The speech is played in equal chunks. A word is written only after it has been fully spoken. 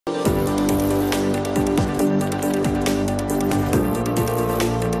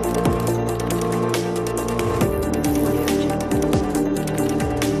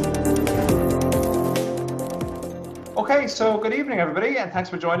Okay, so good evening, everybody, and thanks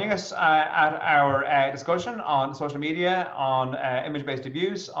for joining us at our discussion on social media, on image-based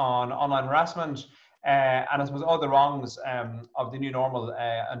abuse, on online harassment, and I suppose all the wrongs of the new normal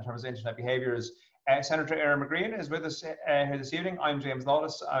in terms of internet behaviours. Senator Erin McGreehan is with us here this evening. I'm James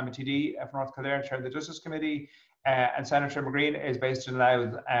Lawless. I'm a TD from North Kildare, Chair of the Justice Committee, and Senator McGreehan is based in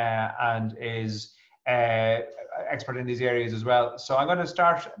Louth and is expert in these areas as well. So I'm going to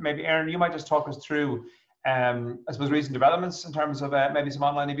start. Maybe Erin, you might just talk us through I suppose recent developments in terms of maybe some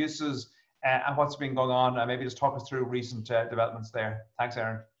online abuses and what's been going on, and maybe just talk us through recent developments there. Thanks,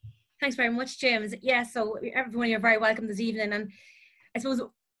 Erin. Thanks very much, James. Yeah, so everyone, you're very welcome this evening. And I suppose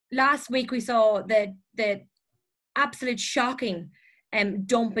last week we saw the absolute shocking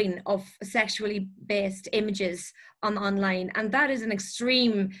dumping of sexually based images online, and that is an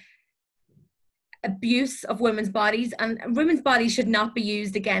extreme abuse of women's bodies, and women's bodies should not be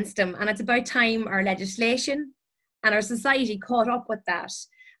used against them. And it's about time our legislation and our society caught up with that.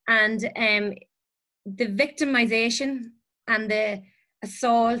 And the victimization and the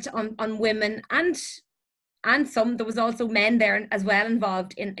assault on women and some, there was also men there as well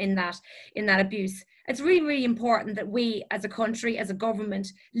involved in that abuse. It's really, really important that we as a country, as a government,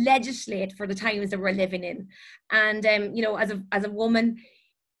 legislate for the times that we're living in. And you know, as a woman,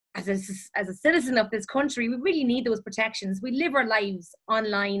 as a citizen of this country, we really need those protections. We live our lives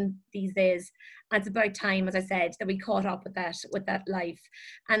online these days, and it's about time, as I said, that we caught up with that life.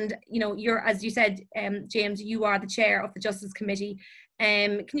 And you know, as you said, James, you are the chair of the Justice Committee.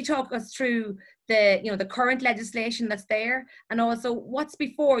 Can you talk us through the current legislation that's there, and also what's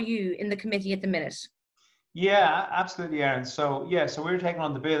before you in the committee at the minute? Yeah, absolutely, Erin. So we're taking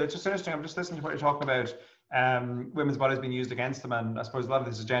on the bill. It's just interesting. I'm just listening to what you're talking about. Women's bodies being used against them, and I suppose a lot of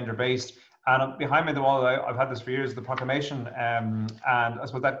this is gender-based. And behind me on the wall, I've had this for years, the proclamation, and I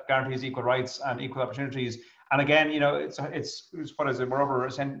suppose that guarantees equal rights and equal opportunities. And again, you know, it's what is it? We're over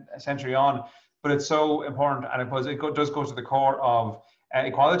a century on, but it's so important, and I suppose it does go to the core of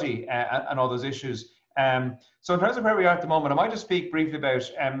equality and all those issues. So in terms of where we are at the moment, I might just speak briefly about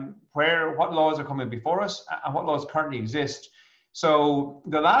what laws are coming before us and what laws currently exist. So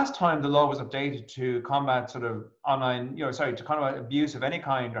the last time the law was updated to combat sort of to combat abuse of any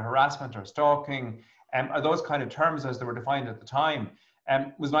kind, or harassment or stalking, or those kind of terms as they were defined at the time,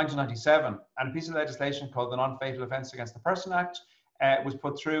 was 1997. And a piece of legislation called the Non-Fatal Offence Against the Person Act was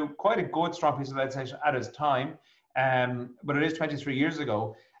put through. Quite a good, strong piece of legislation at its time, but it is 23 years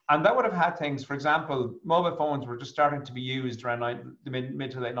ago. And that would have had things, for example, mobile phones were just starting to be used around the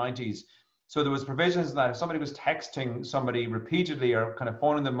mid to late 90s. So there was provisions that if somebody was texting somebody repeatedly or kind of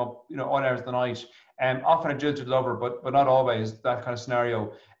phoning them up, you know, all hours of the night, often a jilted lover, but not always that kind of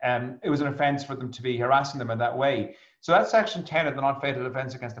scenario, it was an offence for them to be harassing them in that way. So that's Section 10 of the Non-Fatal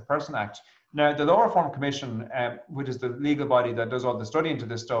Offence Against the Person Act. Now, the Law Reform Commission, which is the legal body that does all the study into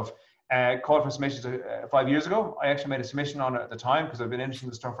this stuff, called for submissions 5 years ago. I actually made a submission on it at the time because I've been interested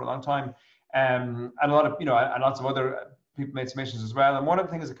in this stuff for a long time, and a lot of, you know, and lots of other people made submissions as well. And one of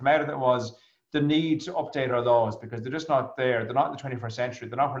the things that came out of it was the need to update our laws, because they're just not there. They're not in the 21st century.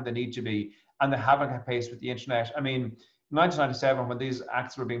 They're not where they need to be, and they haven't kept pace with the internet. I mean, in 1997, when these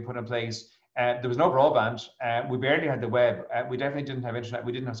acts were being put in place, there was no broadband. We barely had the web. We definitely didn't have internet.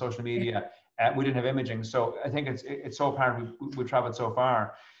 We didn't have social media. We didn't have imaging. So I think it's so apparent we've traveled so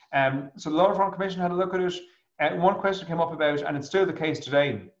far. So the Law Reform Commission had a look at it. One question came up about, and it's still the case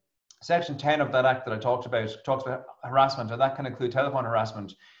today, Section 10 of that act that I talked about talks about harassment, and that can include telephone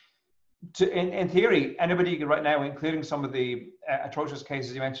harassment. In theory, anybody right now, including some of the atrocious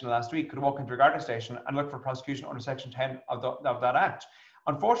cases you mentioned last week, could walk into a guard station and look for prosecution under Section 10 of that act.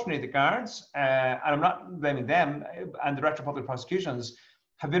 Unfortunately, the guards, and I'm not blaming them, and the Director of Public Prosecutions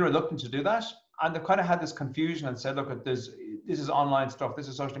have been reluctant to do that. And they've kind of had this confusion and said, look, this is online stuff, this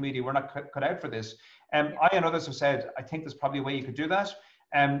is social media, we're not cut out for this. I and others have said, I think there's probably a way you could do that.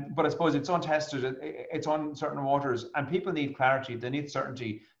 But I suppose it's untested, it's on certain waters, and people need clarity, they need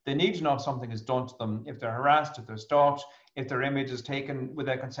certainty. They need to know if something is done to them, if they're harassed, if they're stalked, if their image is taken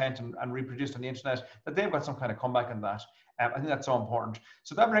without consent and reproduced on the internet, that they've got some kind of comeback in that. I think that's so important.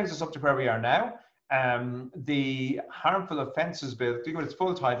 So that brings us up to where we are now. The Harmful Offences Bill, to give it its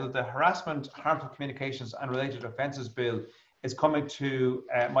full title, the Harassment, Harmful Communications and Related Offences Bill, is coming to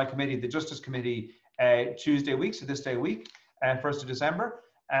my committee, the Justice Committee, Tuesday week, so this day week, 1st of December.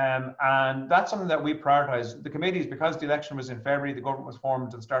 And that's something that we prioritise. The committees, because the election was in February, the government was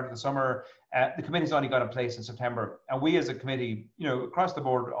formed at the start of the summer, the committee's only got in place in September. And we as a committee, you know, across the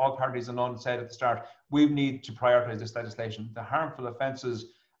board, all parties and none said at the start, we need to prioritise this legislation. The harmful offences,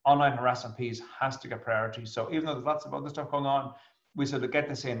 online harassment piece has to get priority. So even though there's lots of other stuff going on, we sort of get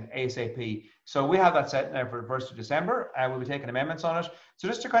this in ASAP. So we have that set now for the 1st of December. We'll be taking amendments on it. So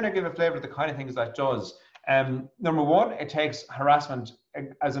just to kind of give a flavour of the kind of things that does. Number one, it takes harassment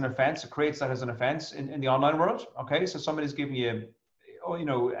as an offence. It creates that as an offence in the online world. Okay, so somebody's giving you,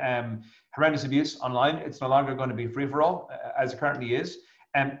 horrendous abuse online. It's no longer going to be free for all as it currently is.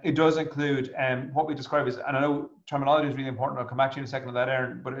 It does include what we describe as, and I know terminology is really important. I'll come back to you in a second on that,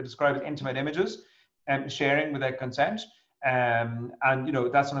 Erin. But it describes intimate images and sharing without consent. And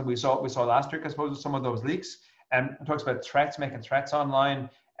that's something we saw last week, I suppose, with some of those leaks. It talks about threats, making threats online.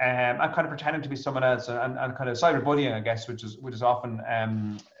 And kind of pretending to be someone else, and kind of cyberbullying, I guess, which is often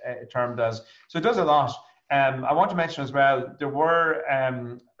termed as. So it does a lot. I want to mention as well, there were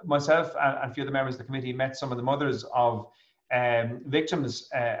myself and a few of the members of the committee met some of the mothers of victims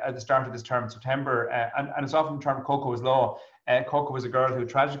at the start of this term in September, and it's often termed Coco's Law. Coco was a girl who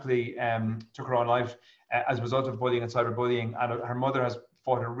tragically took her own life as a result of bullying and cyberbullying, and her mother has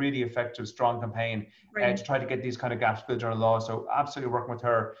fought a really effective, strong campaign to try to get these kind of gaps filled in the law. So absolutely working with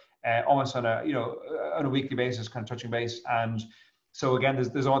her almost on a weekly basis, kind of touching base. And so again,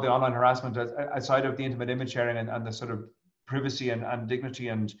 there's all the online harassment aside of the intimate image sharing and the sort of privacy and dignity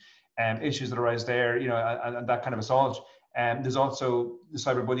and issues that arise there, and that kind of assault. There's also the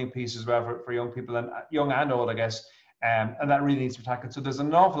cyberbullying piece as well for young people, and young and old, I guess. And that really needs to be tackled. So there's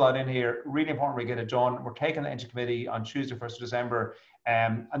an awful lot in here. Really important we get it done. We're taking it into committee on Tuesday, 1st of December,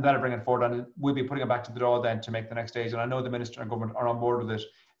 and that'll bring it forward. And we'll be putting it back to the draw then to make the next stage. And I know the Minister and Government are on board with it.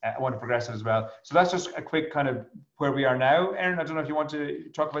 I want to progress it as well. So that's just a quick kind of where we are now. Erin, I don't know if you want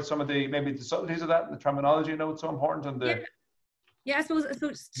to talk about some of maybe the subtleties of that, and the terminology. I know it's so important. And I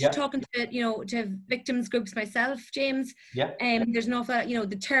suppose talking to victims groups myself, James. There's an awful,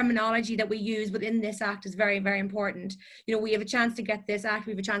 the terminology that we use within this act is very, very important. We have a chance to get this act,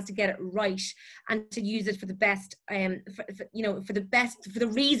 we have a chance to get it right, and to use it for the best, for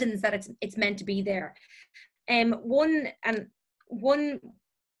the reasons that it's meant to be there. One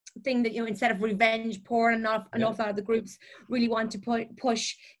thing that instead of revenge porn, an awful lot of the groups really want to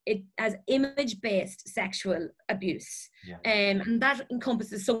push it as image-based sexual abuse, and that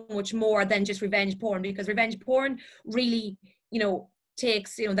encompasses so much more than just revenge porn, because revenge porn really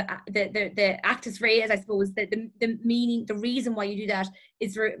takes the actus reus, I suppose, the meaning, the reason why you do that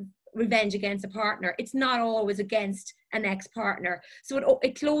is revenge against a partner. It's not always against an ex-partner, so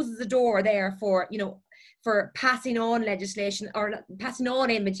it closes the door there for passing on legislation or passing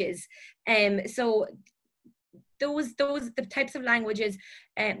on images. So the types of language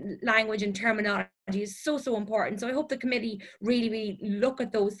and terminology is so important. So I hope the committee really look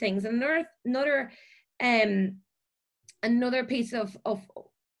at those things. And another piece of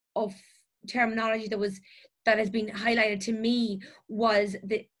terminology that has been highlighted to me was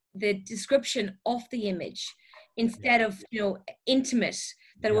the description of the image, instead of intimate,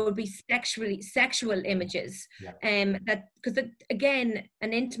 that it would be sexual images. That, because again,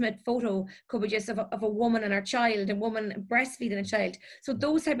 an intimate photo could be just of a woman and her child, and woman breastfeeding a child. So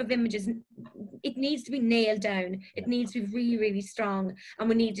those type of images, it needs to be nailed down. It needs to be really, really strong, and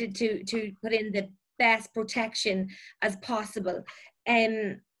we need to put in the best protection as possible.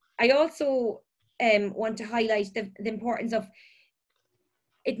 I also want to highlight the importance of,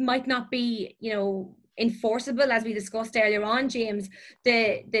 it might not be enforceable, as we discussed earlier on, James,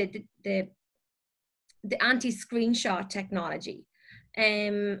 the anti-screenshot technology,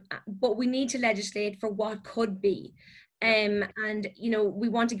 but we need to legislate for what could be, and we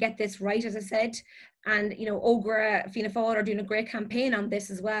want to get this right, as I said, and Ogra, Fianna Fáil are doing a great campaign on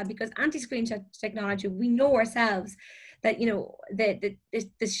this as well, because anti-screenshot technology, we know ourselves that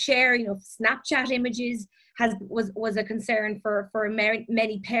the sharing of Snapchat images was a concern for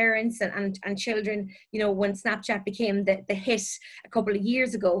many parents and children, when Snapchat became the hit a couple of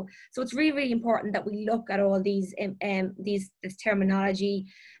years ago. So it's really, really important that we look at all this terminology,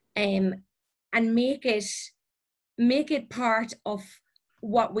 and make it part of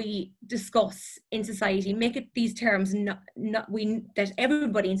what we discuss in society. Make it these terms that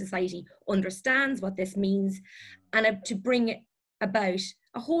everybody in society understands what this means, and to bring about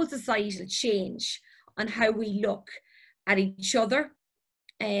a whole societal change on how we look at each other,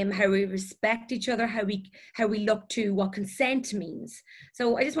 how we respect each other, how we look to what consent means.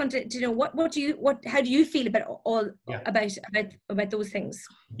 So I just wanted to know how do you feel about those things?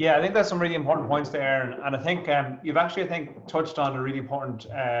 Yeah, I think that's some really important points there, Erin, and I think you've actually touched on a really important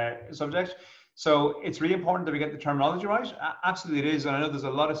subject. So it's really important that we get the terminology right. Absolutely, it is, and I know there's a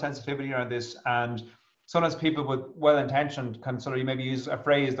lot of sensitivity around this, and sometimes people with well-intentioned can sort of maybe use a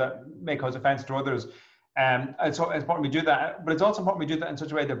phrase that may cause offence to others. It's important we do that, but it's also important we do that in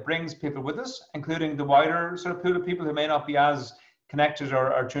such a way that brings people with us, including the wider sort of pool of people who may not be as connected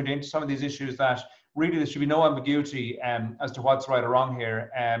or tuned into some of these issues, that really there should be no ambiguity as to what's right or wrong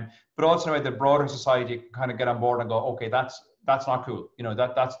here, but also in a way that broader society can kind of get on board and go, okay, that's not cool. You know,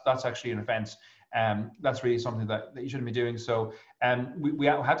 that's actually an offence. That's really something that you shouldn't be doing. So we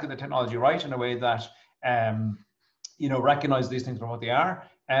have to get the technology right in a way that you know, recognize these things for what they are,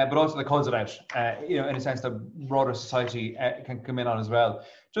 but also that calls it out, you know, in a sense that broader society can come in on as well.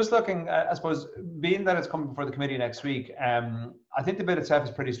 Just looking, I suppose, being that it's coming before the committee next week, I think the bill itself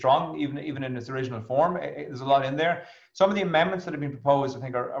is pretty strong, even in its original form. There's a lot in there. Some of the amendments that have been proposed, I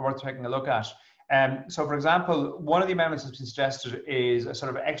think, are worth taking a look at. So, for example, one of the amendments that's been suggested is a sort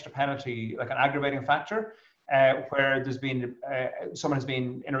of extra penalty, like an aggravating factor, where there's been someone has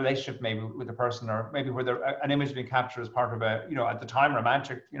been in a relationship maybe with a person, or maybe where an image has been captured as part of a, you know, at the time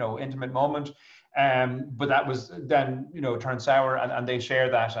romantic, you know, intimate moment, but that was then, you know, turned sour, and they share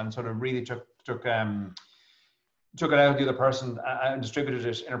that and sort of really took it out of the other person and distributed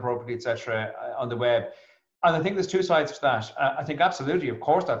it inappropriately, etc., on the web. And I think there's two sides to that. I think absolutely, of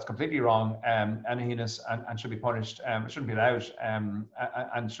course, that's completely wrong and heinous and should be punished. It shouldn't be allowed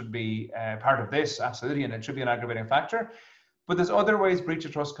and should be part of this, absolutely, and it should be an aggravating factor. But there's other ways breach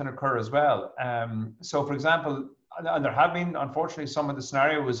of trust can occur as well. So, for example, and there have been, unfortunately, some of the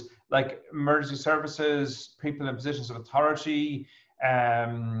scenario was like emergency services, people in positions of authority.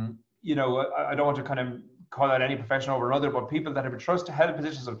 You know, I don't want to kind of call out any profession over another, but people that have held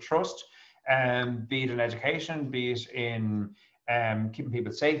positions of trust, be it in education, be it in keeping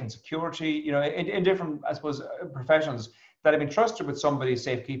people safe and security, you know, in different, I suppose, professions that have been trusted with somebody's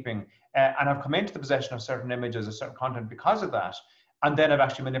safekeeping and have come into the possession of certain images or certain content because of that, and then have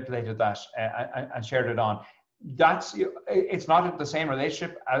actually manipulated that and shared it on. It's not the same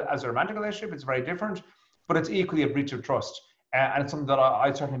relationship as a romantic relationship. It's very different, but it's equally a breach of trust. And it's something that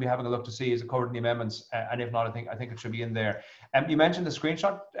I'd certainly be having a look to see is it covered in the amendments, and if not, I think it should be in there. You mentioned the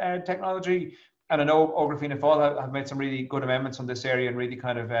screenshot technology, and I know Ogilvy and Fall have made some really good amendments on this area and really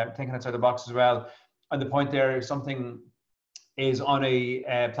kind of thinking outside the box as well. And the point there, if something is on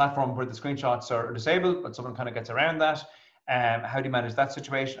a platform where the screenshots are disabled, but someone kind of gets around that, how do you manage that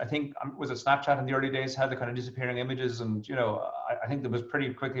situation? I think, was it Snapchat in the early days had the kind of disappearing images, and, you know, I think there was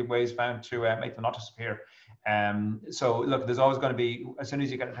pretty quickly ways found to make them not disappear. So look, there's always going to be, as soon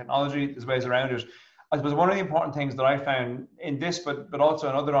as you get the technology, there's ways around it. I suppose one of the important things that I found in this, but also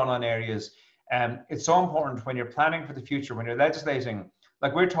in other online areas, it's so important when you're planning for the future, when you're legislating.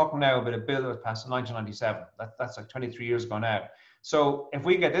 Like, we're talking now about a bill that was passed in 1997. That's like 23 years ago now. So if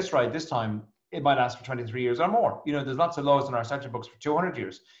we get this right this time, it might last for 23 years or more. You know, there's lots of laws in our statute books for 200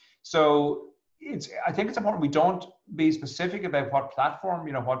 years. So I think it's important we don't be specific about what platform,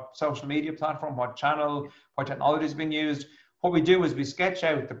 you know, what social media platform, what channel, what technology is being used. What we do is we sketch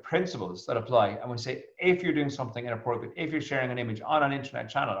out the principles that apply, and we say, if you're doing something inappropriate, if you're sharing an image on an internet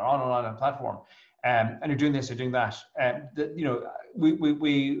channel or on an online platform, and you're doing this or doing that, you know,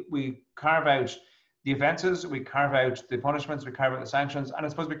 we carve out the offences, we carve out the punishments, we carve out the sanctions, and I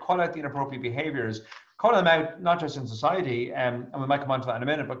suppose we call out the inappropriate behaviours, call them out not just in society, and we might come on to that in a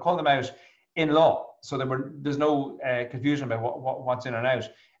minute, but call them out in law, so that there's no confusion about what's in and out.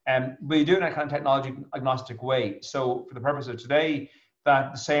 We do it in a kind of technology agnostic way. So for the purpose of today,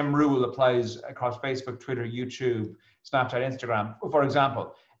 that the same rule applies across Facebook, Twitter, YouTube, Snapchat, Instagram, for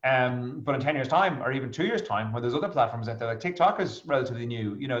example. But in 10 years time, or even 2 years time, when there's other platforms out there, like TikTok is relatively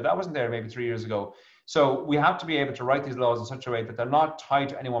new, you know, that wasn't there maybe 3 years ago. So we have to be able to write these laws in such a way that they're not tied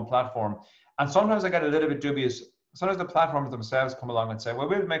to any one platform. And sometimes I get a little bit dubious. Sometimes the platforms themselves come along and say, well,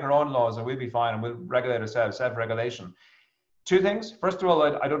 we'll make our own laws and we'll be fine and we'll regulate ourselves, self-regulation. Two things. First of all,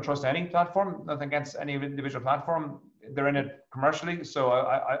 I don't trust any platform, nothing against any individual platform. They're in it commercially, so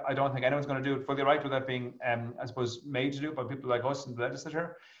I don't think anyone's going to do it fully right without being, I suppose, made to do it by people like us in the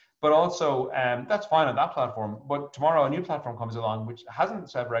legislature. But also, that's fine on that platform. But tomorrow a new platform comes along which hasn't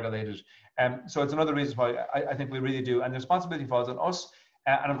self-regulated. So it's another reason why I think we really do. And the responsibility falls on us.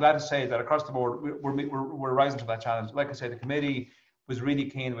 And I'm glad to say that across the board, we're rising to that challenge. Like I say, the committee was really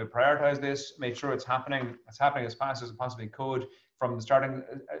keen. We prioritize this, made sure it's happening. It's happening as fast as it possibly could. From starting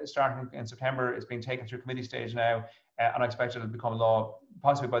in September, it's being taken through committee stage now, and I expect it'll become law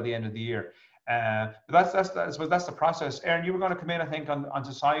possibly by the end of the year. But that's the process. Erin, you were going to come in, I think, on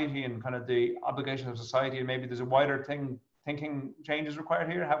society and kind of the obligations of society, and maybe there's a wider thinking changes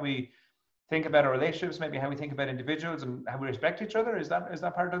required here. How we think about our relationships, maybe how we think about individuals and how we respect each other. Is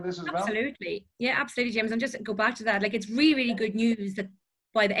that part of this as well? Absolutely. Yeah, absolutely, James. And just go back to that. Like, it's really, really good news that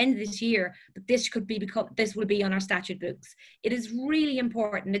by the end of this year, that this will be on our statute books. It is really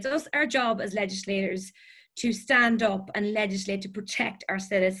important. It's our job as legislators to stand up and legislate to protect our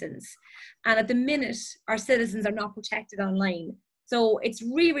citizens. And at the minute, our citizens are not protected online. So it's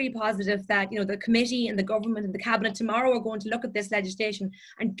really, really positive that, you know, the committee and the government and the cabinet tomorrow are going to look at this legislation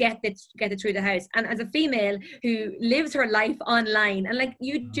and get it through the House. And as a female who lives her life online, and like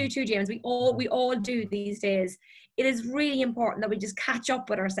you do too, James, we all do these days, it is really important that we just catch up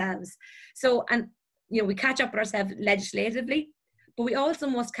with ourselves. So, and you know, we catch up with ourselves legislatively, but we also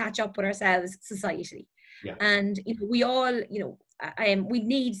must catch up with ourselves society. Yeah. And you know, we all, you know, we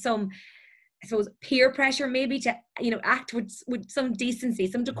need some, I suppose, peer pressure maybe to, you know, act with some decency,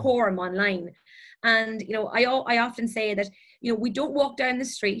 some decorum online. And, you know, I often say that, you know, we don't walk down the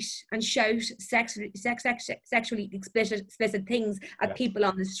street and shout sexually explicit things at people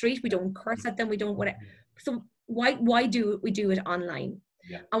on the street. We don't curse at them. We don't whatever. So why do we do it online?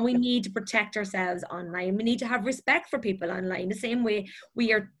 Yeah. And we need to protect ourselves online. We need to have respect for people online, the same way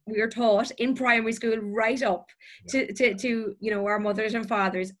we are taught in primary school right up to you know, our mothers and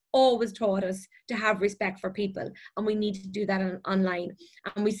fathers always taught us to have respect for people, and we need to do that online.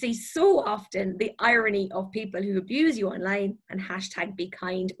 And we see so often the irony of people who abuse you online and hashtag be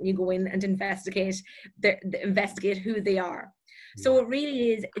kind when you go in and investigate who they are. So it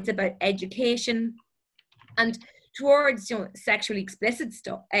really is, it's about education and towards, you know, sexually explicit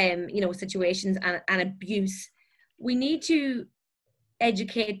stuff, you know, situations and abuse. We need to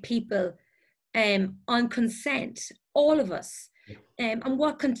educate people on consent, all of us, and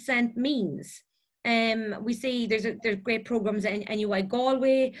what consent means. We see there's great programs in NUI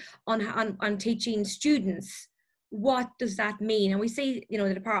Galway on teaching students what does that mean, and we see, you know,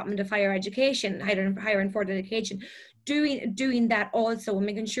 the Department of Higher Education, Higher and Further Education, doing that also, and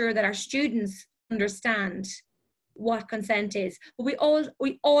making sure that our students understand what consent is. But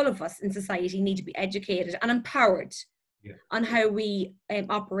we all of us in society need to be educated and empowered on how we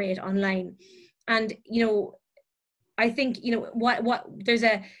operate online. And, you know, I think, you know, what there's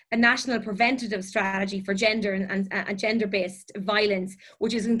a national preventative strategy for gender and gender-based violence,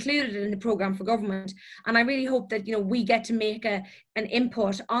 which is included in the programme for government. And I really hope that, you know, we get to make an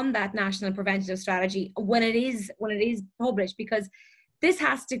input on that national preventative strategy when it is published, because this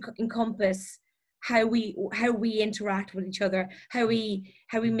has to encompass how we interact with each other, how we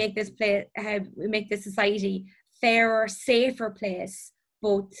make this society fairer, safer place,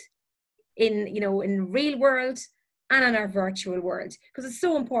 both in, you know, in real world and in our virtual world, because it's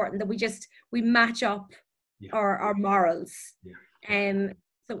so important that we match up our morals.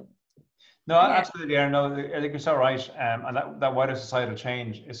 So no, absolutely, Erin. No, I think you're so right, and that wider societal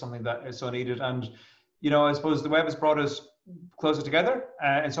change is something that is so needed. And, you know, I suppose the web has brought us closer together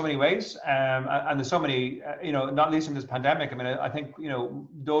in so many ways, and there's so many, you know, not least in this pandemic. I mean, I think, you know,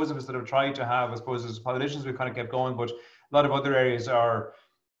 those of us that have tried to have, I suppose, as politicians, we've kind of kept going, but a lot of other areas are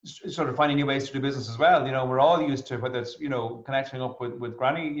sort of finding new ways to do business as well. You know, we're all used to, whether it's, you know, connecting up with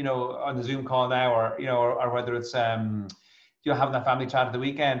granny, you know, on the Zoom call now, or, you know, or whether it's you know, having that family chat at the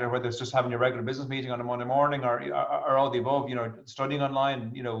weekend, or whether it's just having your regular business meeting on a Monday morning, or all the above. You know, studying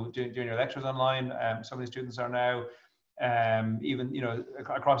online, you know, doing your lectures online. Some of the students are now even, you know,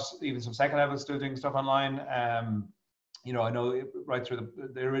 across even some second levels still doing stuff online. You know, I know right through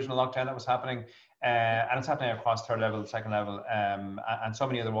the original lockdown that was happening, and it's happening across third level, second level, and so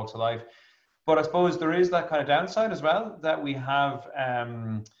many other walks of life. But I suppose there is that kind of downside as well, that we have.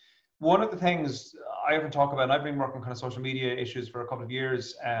 One of the things I often talk about, and I've been working on kind of social media issues for a couple of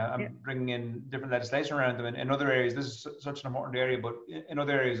years. I'm bringing in different legislation around them. In other areas, this is such an important area, but in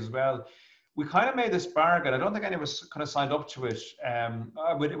other areas as well, we kind of made this bargain. I don't think any of us kind of signed up to it.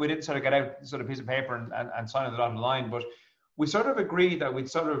 We didn't sort of get out sort of piece of paper and sign on the dotted line, but we sort of agreed that we'd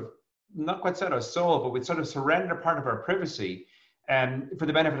sort of not quite sell our soul, but we'd sort of surrender part of our privacy for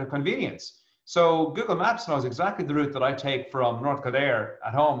the benefit of convenience. So Google Maps knows exactly the route that I take from North Kildare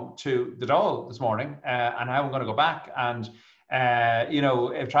at home to the Dáil this morning, and how I'm going to go back. And you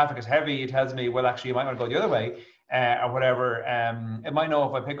know, if traffic is heavy, it tells me, well, actually, you might want to go the other way. Or whatever. It might know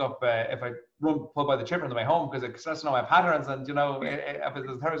if I pick up, if I pull by the chipper on the way home, because it starts to know my patterns, and, you know, if it's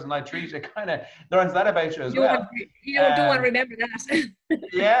a Thursday night treat, it kind of learns that about you as well. You don't want to remember that.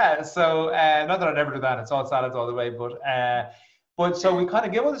 Yeah, so not that I'd ever do that. It's all salads all the way, but so we kind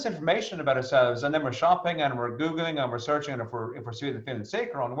of give all this information about ourselves, and then we're shopping and we're Googling and we're searching, and if we're feeling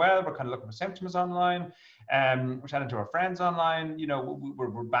sick or unwell, we're kind of looking for symptoms online. We're chatting to our friends online. You know,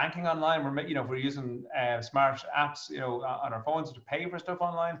 we're banking online. You know, we're using smart apps, you know, on our phones to pay for stuff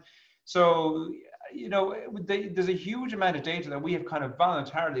online. So, you know, there's a huge amount of data that we have kind of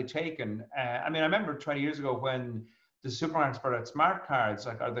voluntarily taken. I mean, I remember 20 years ago when the supermarkets brought out smart cards,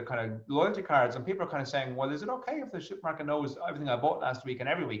 like, or the kind of loyalty cards, and people are kind of saying, well, is it okay if the supermarket knows everything I bought last week and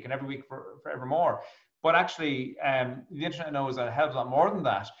every week forevermore? But actually, the internet knows that it helps a lot more than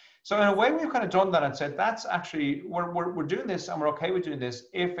that. So in a way, we've kind of done that and said, that's actually, we're doing this and we're okay with doing this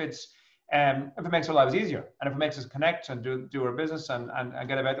if it makes our lives easier, and if it makes us connect and do our business and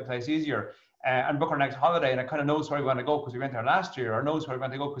get about the place easier, and book our next holiday, and it kind of knows where we want to go because we went there last year, or knows where we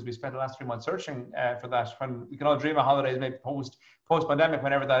want to go because we spent the last 3 months searching for that, when we can all dream of holidays maybe post-pandemic,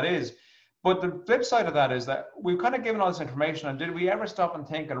 whenever that is. But the flip side of that is that we've kind of given all this information, and did we ever stop and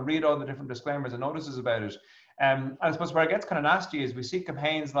think and read all the different disclaimers and notices about it? And I suppose where it gets kind of nasty is we see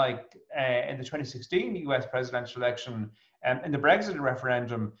campaigns like in the 2016 US presidential election, in the Brexit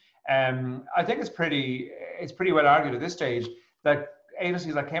referendum. I think it's pretty well argued at this stage that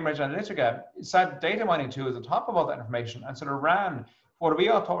agencies like Cambridge Analytica set data mining tools on top of all that information and sort of ran what we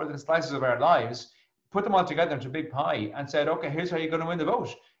all thought were the slices of our lives, put them all together into a big pie and said, okay, here's how you're going to win the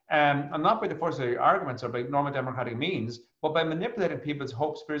vote. And not by the force of the arguments or by normal democratic means, but by manipulating people's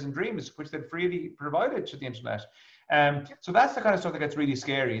hopes, fears, and dreams, which they've freely provided to the internet. So that's the kind of stuff that gets really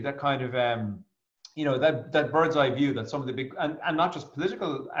scary. That kind of, that bird's eye view that some of the big, and not just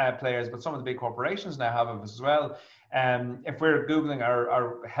political players, but some of the big corporations now have of us as well. If we're Googling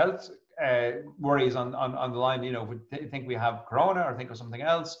our health worries on the line, if we think we have corona or think of something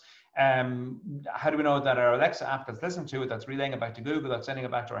else, how do we know that our Alexa app that's listening to it, that's relaying it back to Google, that's sending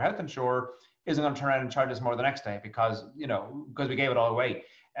it back to our health insurer, isn't going to turn around and charge us more the next day because we gave it all away?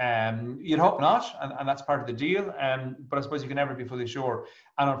 You'd hope not, and that's part of the deal. But I suppose you can never be fully sure.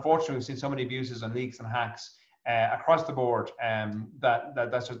 And unfortunately, we've seen so many abuses and leaks and hacks across the board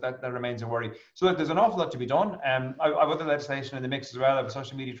that remains a worry. So look, there's an awful lot to be done. I've other legislation in the mix as well. I have a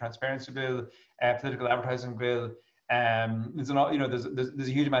social media transparency bill, political advertising bill. There's a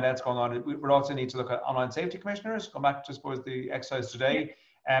huge amount else going on. We also need to look at online safety commissioners. Go back to, I suppose, the exercise today.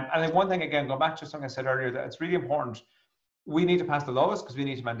 And then one thing again, go back to something I said earlier, that it's really important. We need to pass the laws because we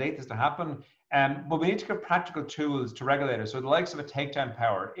need to mandate this to happen. But we need to give practical tools to regulators. So the likes of a takedown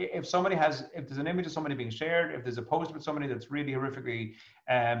power. If there's an image of somebody being shared, if there's a post with somebody that's really horrifically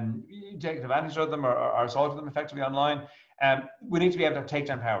taking advantage of them or assaulting them effectively online, we need to be able to have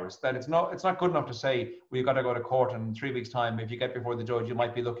takedown powers. That it's not good enough to say, we've got to go to court in 3 weeks' time. If you get before the judge, you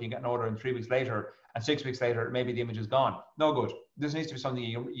might be looking at an order, and 3 weeks later, and 6 weeks later, maybe the image is gone. No good. This needs to be something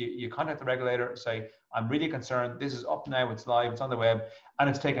you contact the regulator, say, I'm really concerned. This is up now. It's live. It's on the web, and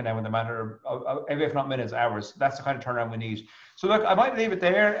it's taken down in a matter of, if not minutes, hours. That's the kind of turnaround we need. So look, I might leave it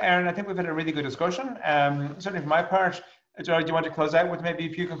there, Erin. I think we've had a really good discussion. Certainly for my part. Do you want to close out with maybe a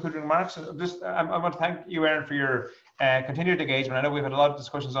few concluding remarks? I want to thank you, Erin, for your continued engagement. I know we've had a lot of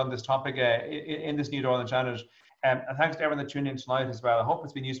discussions on this topic in this new Dáil challenge. And thanks to everyone that tuned in tonight as well. I hope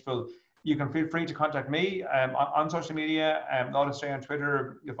it's been useful. You can feel free to contact me on social media, Lawless on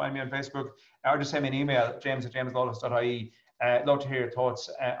Twitter. You'll find me on Facebook, or just send me an email, james@jameslawless.ie. Love to hear your thoughts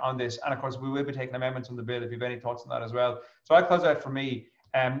on this. And of course, we will be taking amendments on the bill if you have any thoughts on that as well. So I'll close out for me.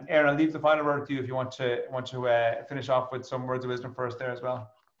 Erin, I'll leave the final word to you if you want to finish off with some words of wisdom for us there as well.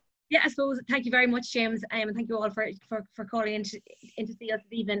 Yeah, I suppose, thank you very much, James, and thank you all for calling in to see us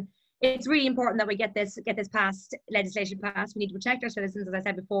this evening. It's really important that we get this legislation passed. We need to protect our citizens, as I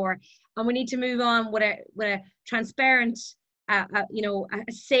said before, and we need to move on with a transparent, a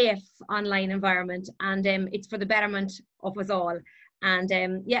safe online environment, and it's for the betterment of us all.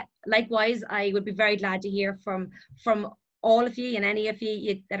 And yeah, likewise, I would be very glad to hear from all of you and any of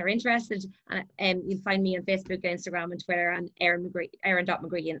you that are interested. And you'll find me on Facebook, Instagram, and Twitter, and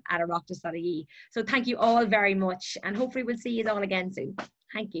Erin.McGreehan @oireachtas.ie. So thank you all very much, and hopefully we'll see you all again soon.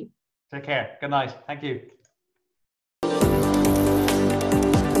 Thank you. Take care. Good night. Thank you.